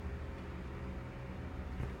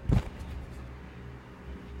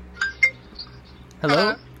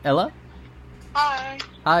Hello, Ella? Hi.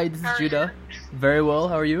 Hi, this is How are Judah. you? Very well,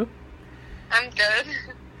 how are you? I'm good.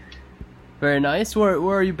 Very nice. Where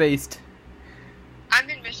are you based? I'm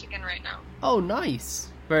in Michigan right now. Oh, nice.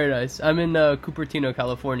 Very nice. I'm in Cupertino,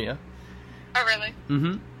 California. Oh, really?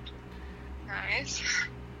 Mm-hmm. Nice.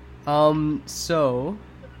 So,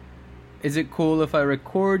 is it cool if I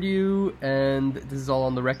record you and this is all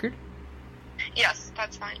on the record? Yes,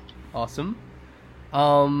 that's fine. Awesome.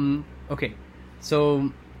 Okay.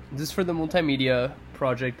 So, this is for the Multimedia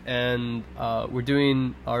project, and we're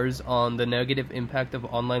doing ours on the negative impact of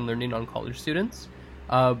online learning on college students,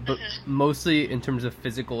 but mostly in terms of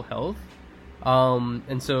physical health.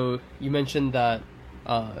 And so you mentioned that,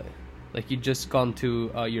 like, you just gone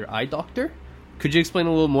to your eye doctor. Could you explain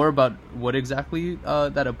a little more about what exactly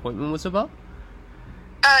that appointment was about?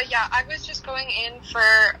 Yeah, I was just going in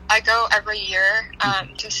I go every year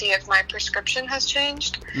to see if my prescription has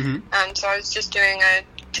changed. Mm-hmm. So I was just doing a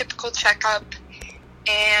typical checkup,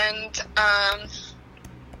 and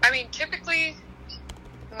typically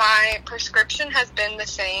my prescription has been the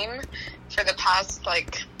same for the past,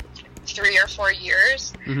 3 or 4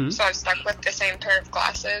 years. Mm-hmm. So I've stuck with the same pair of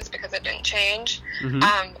glasses because it didn't change. Mm-hmm.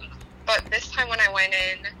 But this time when I went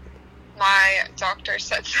in, my doctor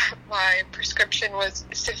said that my prescription was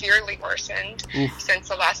severely worsened since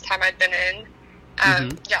the last time I'd been in.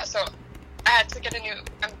 Yeah, so I had to get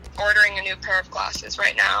I'm ordering a new pair of glasses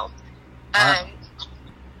right now.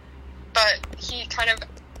 But he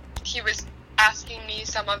was asking me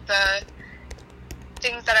some of the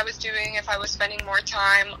things that I was doing, if I was spending more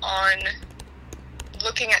time on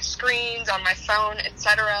looking at screens on my phone,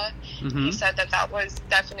 etc. Mm-hmm. He said that was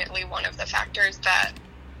definitely one of the factors that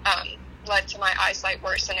led to my eyesight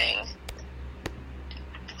worsening.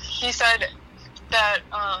 He said that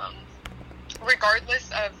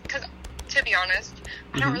regardless of, because to be honest,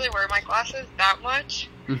 I don't really wear my glasses that much,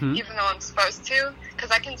 even though I'm supposed to,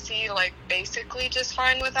 because I can see basically just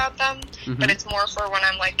fine without them, but it's more for when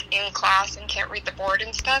I'm in class and can't read the board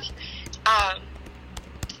and stuff.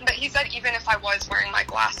 But he said even if I was wearing my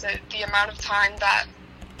glasses, the amount of time that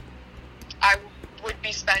I would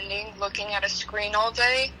be spending looking at a screen all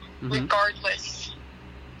day, regardless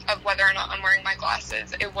of whether or not I'm wearing my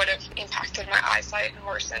glasses, it would have impacted my eyesight and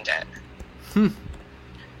worsened it.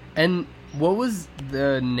 And what was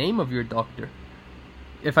the name of your doctor,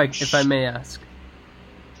 if I may ask?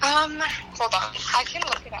 Hold on, I can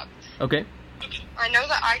look it up. Okay. I know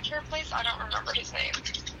the eye care place, I don't remember his name.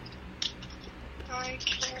 Eye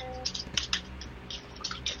care.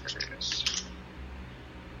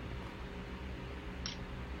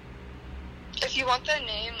 If you want the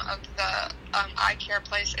name of the eye care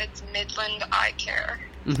place, it's Midland Eye Care.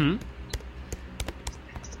 Mm-hmm.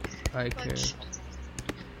 Eye care.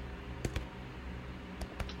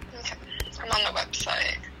 Okay, I'm on the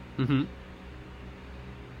website. Mm-hmm.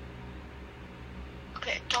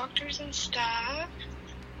 Okay, doctors and staff.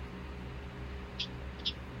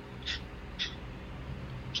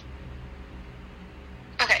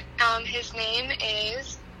 Okay, his name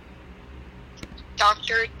is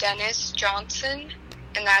Dr. Dennis Johnson,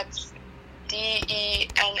 and that's Dennis,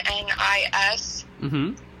 and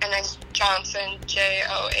then Johnson, Johnsson.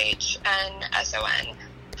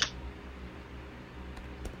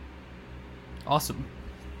 Awesome.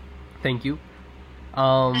 Thank you.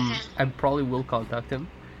 I probably will contact him.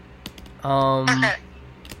 Okay.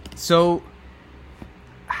 So,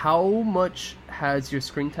 how much has your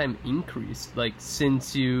screen time increased?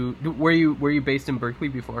 Since were you based in Berkeley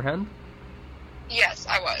beforehand? Yes,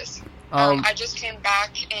 I was. I just came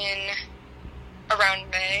back in around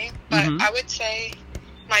May, but I would say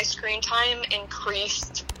my screen time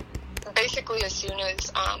increased basically as soon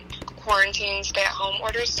as quarantine stay-at-home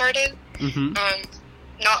orders started.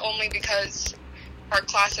 Not only because our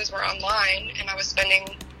classes were online and I was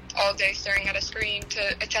spending all day staring at a screen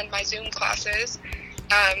to attend my Zoom classes,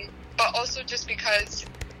 but also just because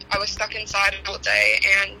I was stuck inside all day.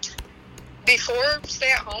 And before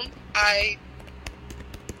stay-at-home, I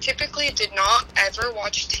typically did not ever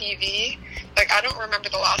watch TV. I don't remember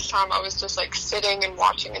the last time I was just sitting and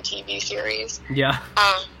watching a TV series. Yeah.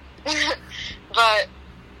 But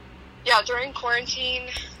yeah, during quarantine,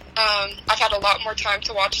 I've had a lot more time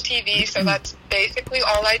to watch TV, so that's basically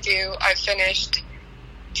all I do. I've finished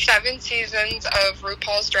 7 seasons of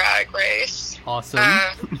RuPaul's Drag Race. Awesome.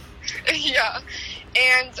 Yeah.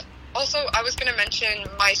 And also, I was going to mention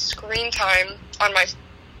my screen time on my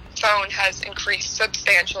phone has increased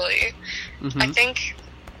substantially. I think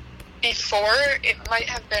before it might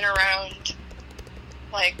have been around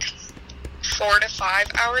 4 to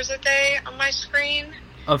 5 hours a day on my screen.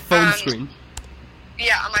 A phone screen?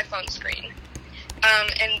 Yeah, on my phone screen.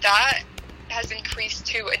 And that has increased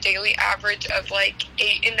to a daily average of like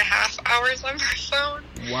 8.5 hours on my phone.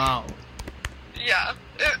 Wow. Yeah.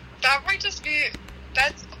 That might just be,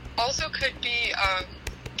 that also could be,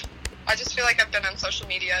 I just feel like I've been on social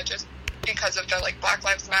media just because of the like Black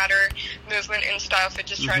Lives Matter movement and stuff, and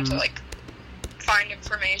just trying to like find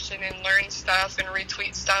information and learn stuff and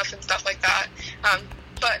retweet stuff and stuff like that.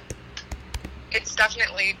 But it's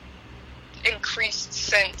definitely increased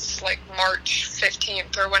since like March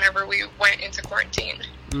 15th or whenever we went into quarantine.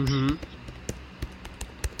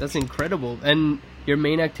 That's incredible. And your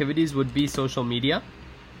main activities would be social media?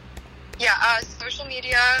 Yeah, social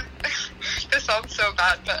media, this sounds so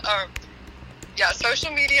bad, but yeah,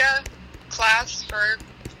 social media, class for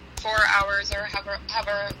 4 hours or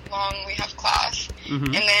however long we have class.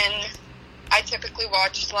 And then I typically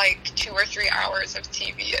watch like 2 or 3 hours of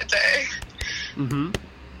TV a day.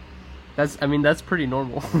 That's pretty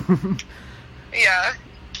normal. Yeah.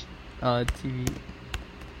 TV.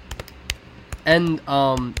 And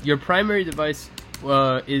your primary device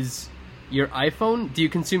is your iPhone. Do you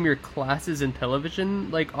consume your classes and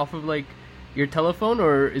television like off of like your telephone,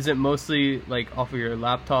 or is it mostly like off of your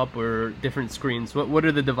laptop or different screens? What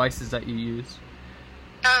are the devices that you use?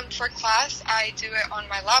 For class, I do it on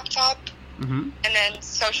my laptop, and then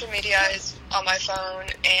social media is on my phone,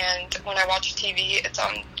 and when I watch TV, it's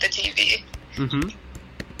on the TV.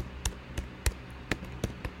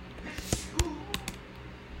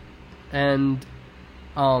 And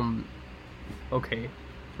okay,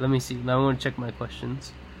 let me see. Now I want to check my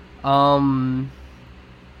questions.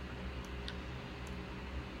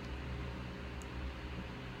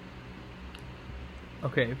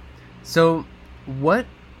 Okay, so what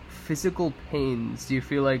physical pains do you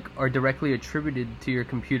feel like are directly attributed to your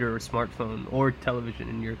computer or smartphone or television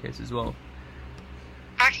in your case as well?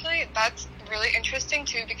 Actually, that's really interesting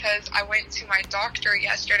too, because I went to my doctor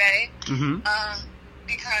yesterday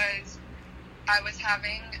because I was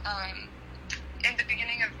having, in the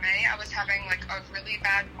beginning of May, I was having like a really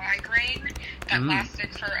bad migraine that lasted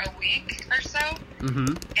for a week or so,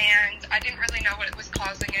 and I didn't really know what was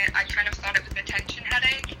causing it. I kind of thought it was a tension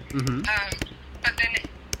headache, but then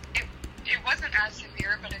it wasn't as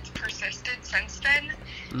severe, but it's persisted since then,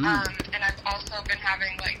 and I've also been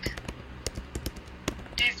having like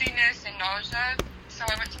dizziness and nausea, so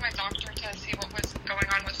I went to my doctor to see what was going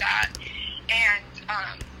on with that, and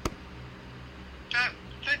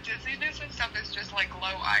the dizziness and stuff is just like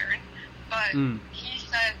low iron, but he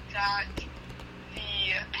said that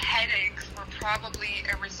the headaches were probably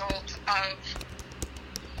a result of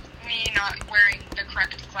me not wearing the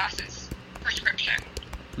correct glasses prescription,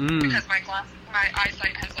 because my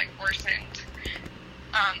eyesight has like worsened.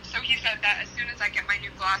 So he said that as soon as I get my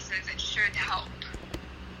new glasses, it should help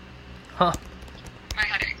my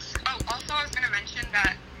headaches. Oh, also I was going to mention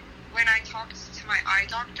that when I talked to my eye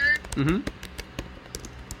doctor,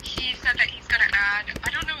 he said that he's going to add, I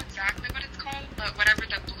don't know exactly what it's called, but whatever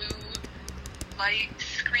the blue light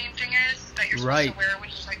screen thing is that you're supposed to wear when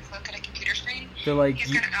you like look at a computer screen. So like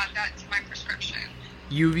he's going to add that to my prescription.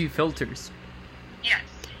 UV filters. Yes.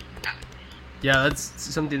 Yeah, that's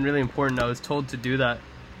something really important. I was told to do that,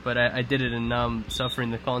 but I did it, and now I'm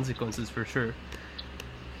suffering the consequences for sure.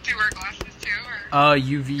 Do you wear glasses too, or?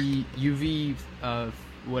 UV,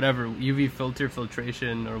 whatever, UV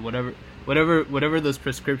filtration or whatever those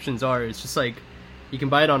prescriptions are. It's just like, you can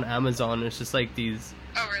buy it on Amazon. It's just like these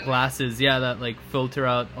glasses, that like filter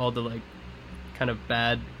out all the like kind of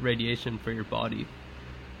bad radiation for your body.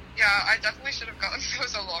 Yeah, I definitely should have gotten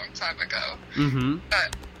those a long time ago.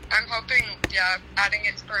 But I'm hoping, adding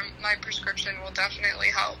it for my prescription will definitely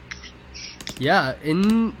help. Yeah,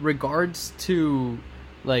 in regards to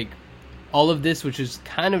like all of this, which is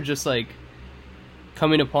kind of just like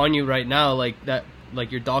coming upon you right now, like that,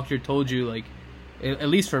 like your doctor told you, like at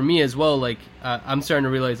least for me as well, like I'm starting to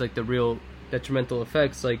realize like the real detrimental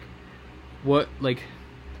effects. Like what do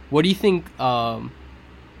you think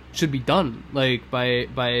should be done like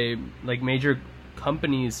by like major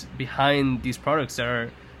companies behind these products that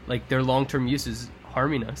are like their long-term use is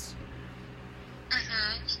harming us?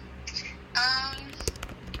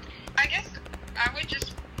 I guess I would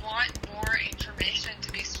just want more information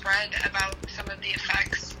to be spread about some of the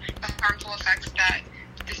effects, the harmful effects that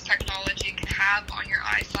this technology can have on your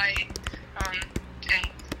eyesight, and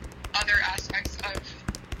other aspects of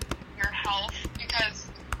your health, because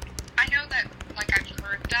I know that, like, I've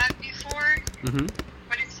heard that before,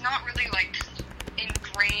 but it's not really, like,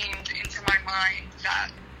 ingrained into my mind that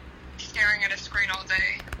staring at a screen all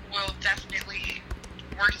day will definitely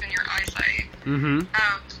worsen your eyesight.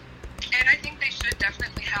 And I think they should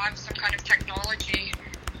definitely have some kind of technology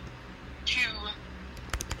to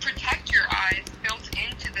size built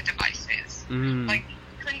into the devices. Like,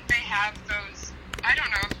 couldn't they have those, I don't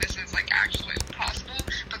know if this is, like, actually possible,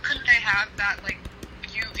 but couldn't they have that, like,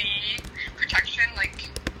 UV protection, like,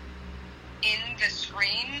 in the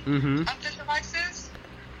screen of the devices?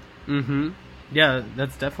 Yeah,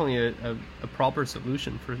 that's definitely a proper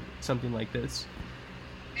solution for something like this.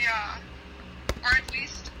 Yeah. Or at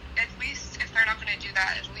least if they're not going to do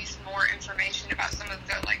that, at least more information about some of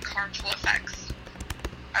the, like, harmful effects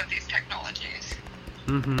of these technologies.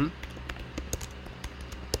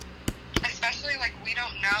 Especially, like, we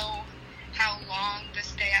don't know how long the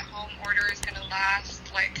stay-at-home order is going to last,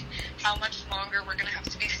 like, how much longer we're going to have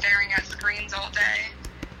to be staring at screens all day.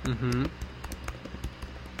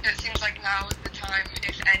 It seems like now is the time,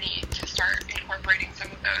 if any, to start incorporating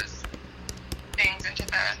some of those things into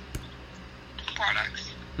the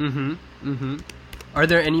products. Are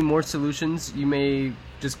there any more solutions you may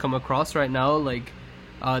just come across right now, like,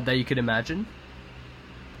 that you could imagine?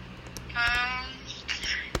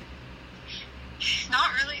 Not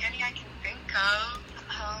really any I can think of.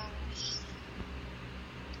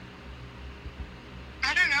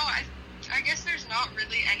 I don't know. I guess there's not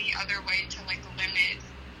really any other way to, like, limit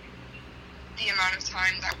the amount of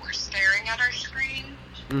time that we're staring at our screen.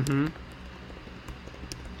 Because,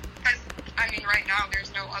 I mean, right now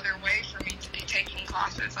there's no other way for me to be taking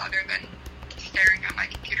classes other than staring at my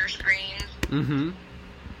computer screen. And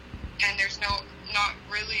there's not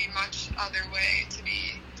really much other way to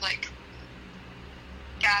be, like,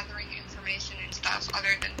 gathering information and stuff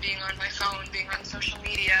other than being on my phone, being on social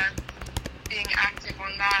media, being active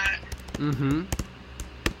on that.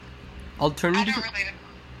 Alternative. I don't really know.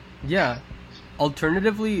 Yeah.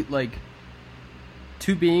 Alternatively, like,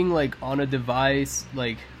 to being, like, on a device,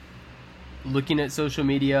 like, looking at social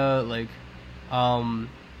media, like,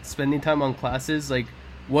 spending time on classes, like,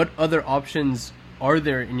 what other options are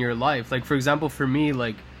there in your life? Like, for example, for me,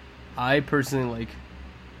 like, I personally, like,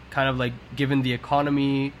 kind of, like, given the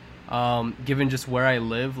economy, given just where I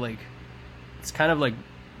live, like, it's kind of, like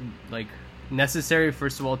necessary,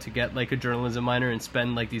 first of all, to get, like, a journalism minor and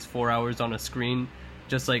spend, like, these 4 hours on a screen,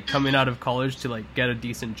 just, like, coming out of college to, like, get a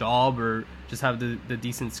decent job or just have the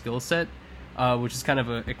decent skill set, which is kind of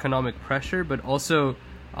an economic pressure, but also,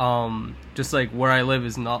 just, like, where I live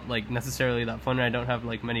is not, like, necessarily that fun, and I don't have,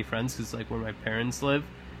 like, many friends, because, like, where my parents live.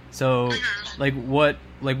 So, like, what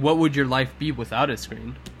would your life be without a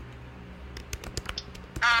screen?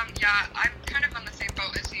 Yeah, I'm kind of on the same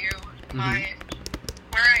boat as you. Where I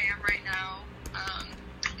am right now,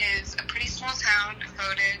 is a pretty small town,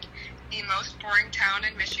 voted the most boring town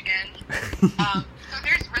in Michigan. So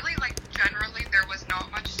there's really, like, generally there was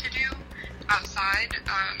not much to do outside,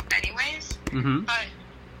 anyways. But,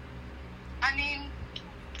 I mean,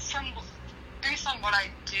 based on what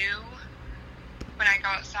I do, when I go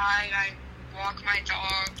outside, I walk my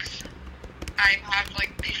dogs, I have,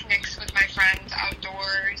 like, picnics with my friends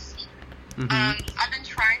outdoors. I've been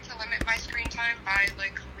trying to limit my screen time by,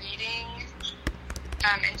 like, reading,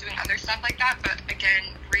 and doing other stuff like that, but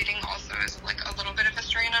again, reading also is, like, a little bit of a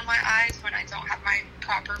strain on my eyes when I don't have my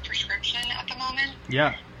proper prescription at the moment.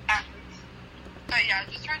 Yeah. But yeah,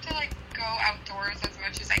 just trying to, like, go outdoors as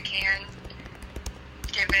much as I can,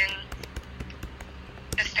 given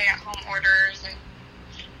the stay-at-home orders and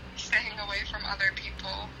staying away from other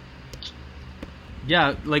people.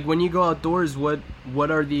 Yeah, like, when you go outdoors, what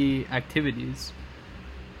are the activities?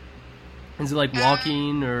 Is it, like,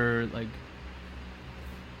 walking, or, like...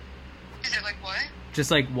 Is it, like, what?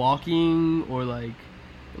 Just, like, walking, or, like...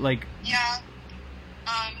 Yeah,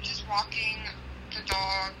 just walking the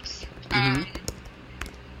dogs,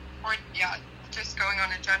 or, yeah, just going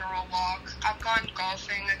on a general walk. I've gone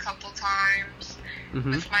golfing a couple times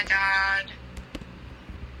with my dad.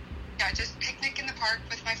 Yeah, just picnic in the park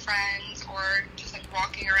with my friends, or just, like,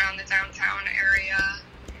 walking around the downtown area.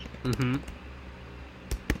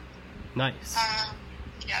 Nice.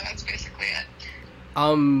 Yeah, that's basically it.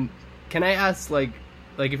 Can I ask, like,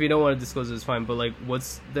 if you don't want to disclose it, it's fine, but, like,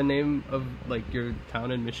 what's the name of, like, your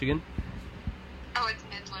town in Michigan? Oh, it's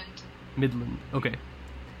Midland. Midland, okay.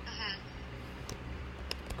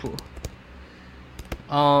 Cool.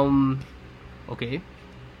 Okay.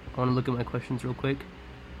 I want to look at my questions real quick.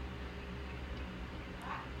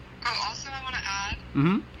 Oh, also I want to add,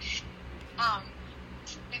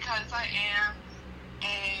 because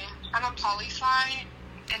I'm a poli-sci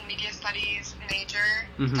and media studies major,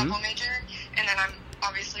 double major, and then I'm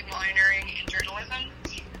obviously minoring in journalism.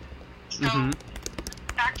 So,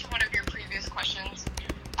 back to one of your previous questions,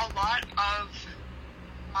 a lot of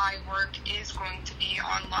my work is going to be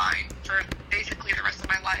online for basically the rest of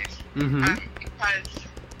my life, because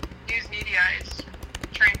news media is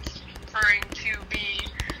transferring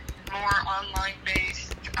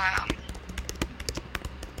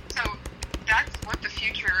So that's what the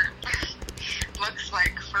future looks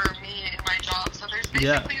like for me in my job. So there's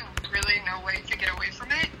basically really no way to get away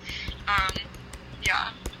from it.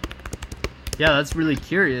 Yeah. Yeah, that's really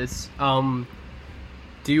curious.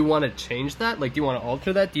 Do you want to change that? Like, do you want to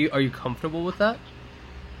alter that? Are you comfortable with that?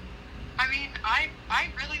 I mean, I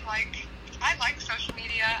really like social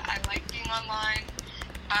media. I like being online.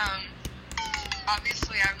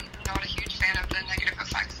 Obviously, I'm not a huge fan of the negative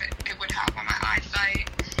effects it would have on my eyesight.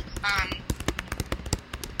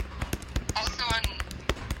 Also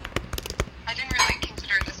I didn't really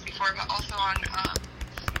consider this before, but also on,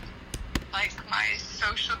 like, my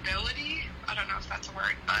sociability. I don't know if that's a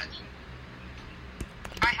word, but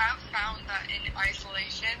I have found that in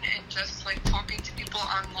isolation and just, like, talking to people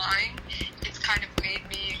online, it's kind of made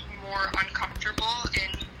me more uncomfortable in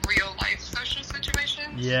real-life social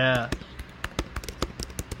situations. Yeah.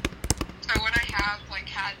 So when I have, like,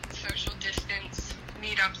 had social distance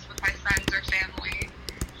meetups with my friends or family,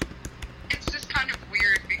 it's just kind of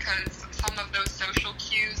weird because some of those social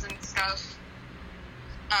cues and stuff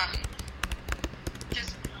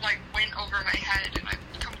just, like, went over my head, and I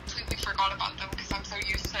completely forgot about them because I'm so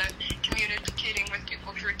used to communicating with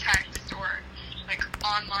people through text or, like,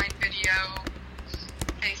 online video,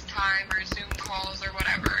 FaceTime or Zoom calls or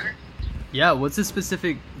whatever. Yeah, what's a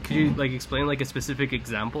specific... Could you, like, explain, like, a specific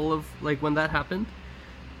example of, like, when that happened?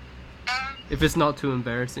 If it's not too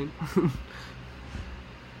embarrassing.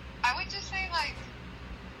 I would just say, like,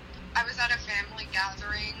 I was at a family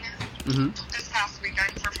gathering this past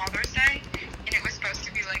weekend for Father's Day, and it was supposed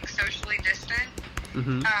to be, like, socially distant.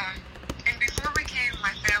 And before we came,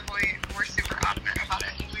 my family were super adamant about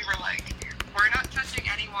it, and we were like, we're not touching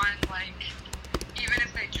anyone, like, even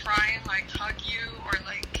if they try and, like, hug you or,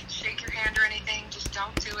 like, shake your hand or anything, just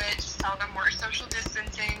don't do it. Just tell them we're social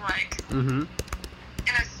distancing, like. And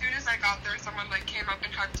as soon as I got there, someone, like, came up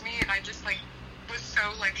and hugged me, and I just, like, was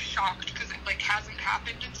so, like, shocked because it, like, hasn't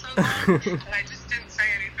happened in so long, and I just didn't say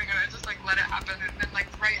anything, and I just, like, let it happen, and then, like,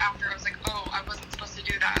 right after, I was like, oh, I wasn't supposed to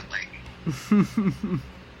do that, like.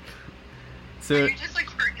 So you just, like,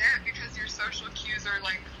 forget because your social cues are,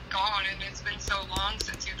 like, gone, and it's been so long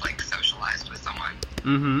since you've, like, socialized with someone.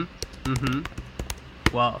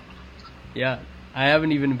 Wow. Yeah. I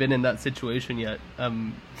haven't even been in that situation yet.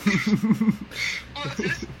 Well,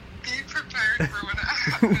 just be prepared for when it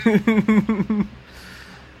happens.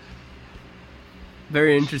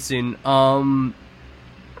 Very interesting.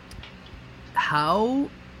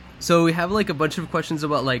 So we have, like, a bunch of questions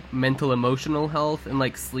about, like, mental emotional health and,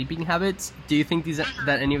 like, sleeping habits. Do you think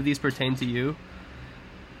that any of these pertain to you?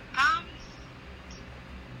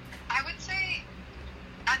 I would say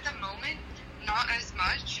at the moment not as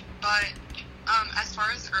much, but as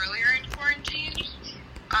far as earlier in quarantine,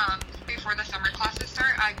 before the summer classes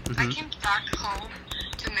start, I came back home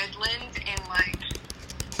to Midland in, like,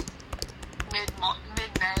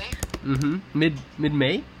 mid-May.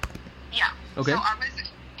 Mid-May? Yeah. Okay. So I was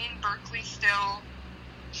in Berkeley still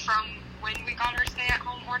from when we got our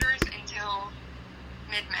stay-at-home orders until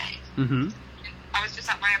mid-May. I was just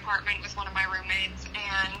at my apartment with one of my roommates,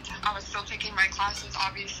 and I was still taking my classes,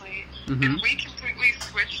 obviously, and we completely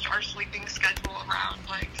switched our sleeping schedule around.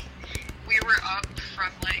 Like, we were up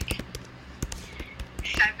from, like,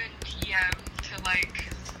 7 p.m. to, like,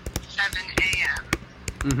 7 a.m.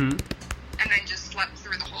 And then just slept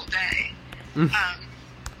through the whole day.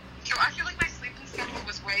 So I feel like my sleeping schedule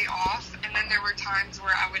was way off, and then there were times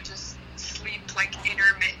where I would just sleep, like,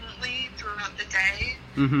 intermittently throughout the day.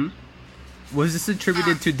 Was this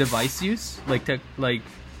attributed to device use? Like,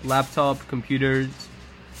 laptop, computers?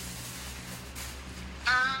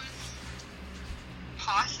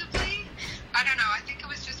 Possibly. I don't know. I think it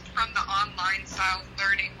was just from the online style of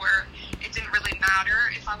learning where it didn't really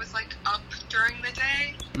matter if I was, like, up during the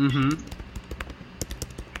day.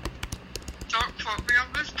 Don't quote me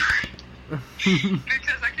on this part.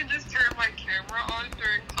 Because I can just turn my camera on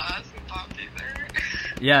during class and not be there.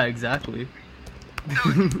 Yeah, exactly.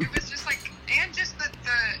 So it was just, like, and just the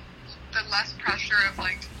less pressure of,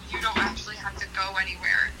 like, you don't actually have to go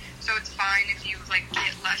anywhere. So it's fine if you, like,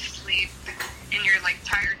 get less sleep and you're, like,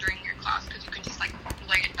 tired during your class because you can just, like,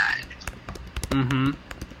 lay in bed.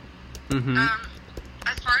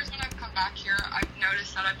 As far as when I've come back here, I've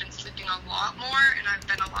noticed that I've been sleeping a lot more and I've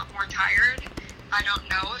been a lot more tired. I don't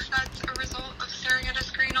know if that's a result of staring at a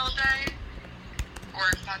screen all day or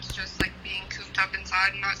if that's just, like, being cooped up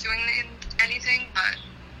inside and not doing anything, but...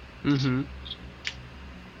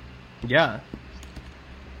 Yeah.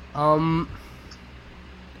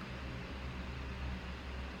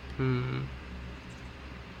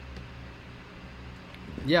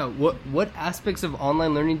 Yeah, what aspects of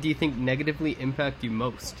online learning do you think negatively impact you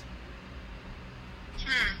most?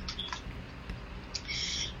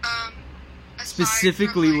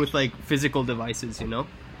 Specifically with like physical devices, you know?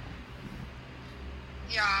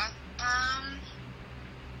 Yeah.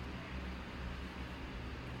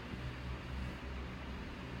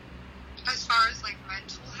 As far as like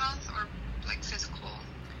mental health or like physical?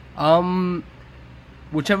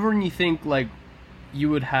 Whichever one you think like you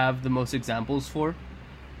would have the most examples for.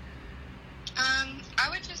 I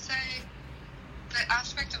would just say the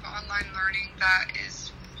aspect of online learning that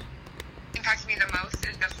impacts me the most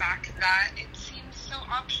is the fact that it seems so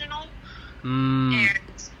optional. And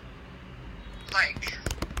like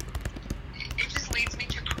it just leads me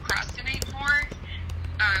to procrastinate more.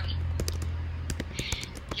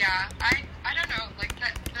 Yeah, I don't know, like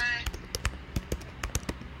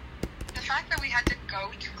the fact that we had to go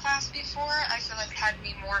to class before, I feel like had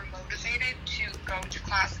me more motivated to go to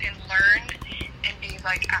class and learn and be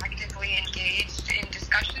like actively engaged in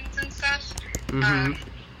discussions and stuff.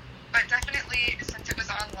 But definitely since it was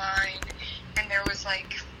online and there was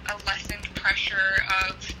like a lessened pressure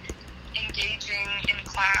of engaging in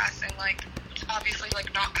class and like obviously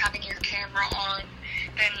like not having your camera on,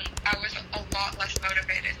 then I was a lot less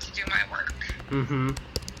motivated to do my work.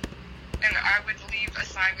 And I would leave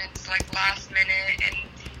assignments like last minute, and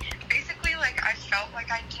basically like I felt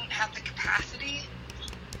like I didn't have the capacity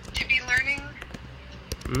to be learning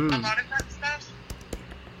a lot of that stuff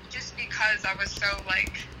just because I was so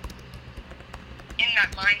like in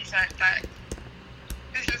that mindset that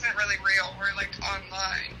this isn't really real, we're like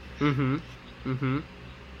online.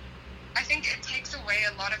 I think it takes away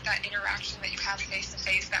a lot of that interaction that you have face to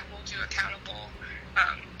face that will do accountable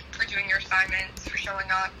for doing your assignments, for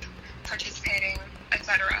showing up, participating,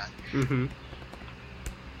 etc.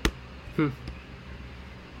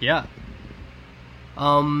 Yeah.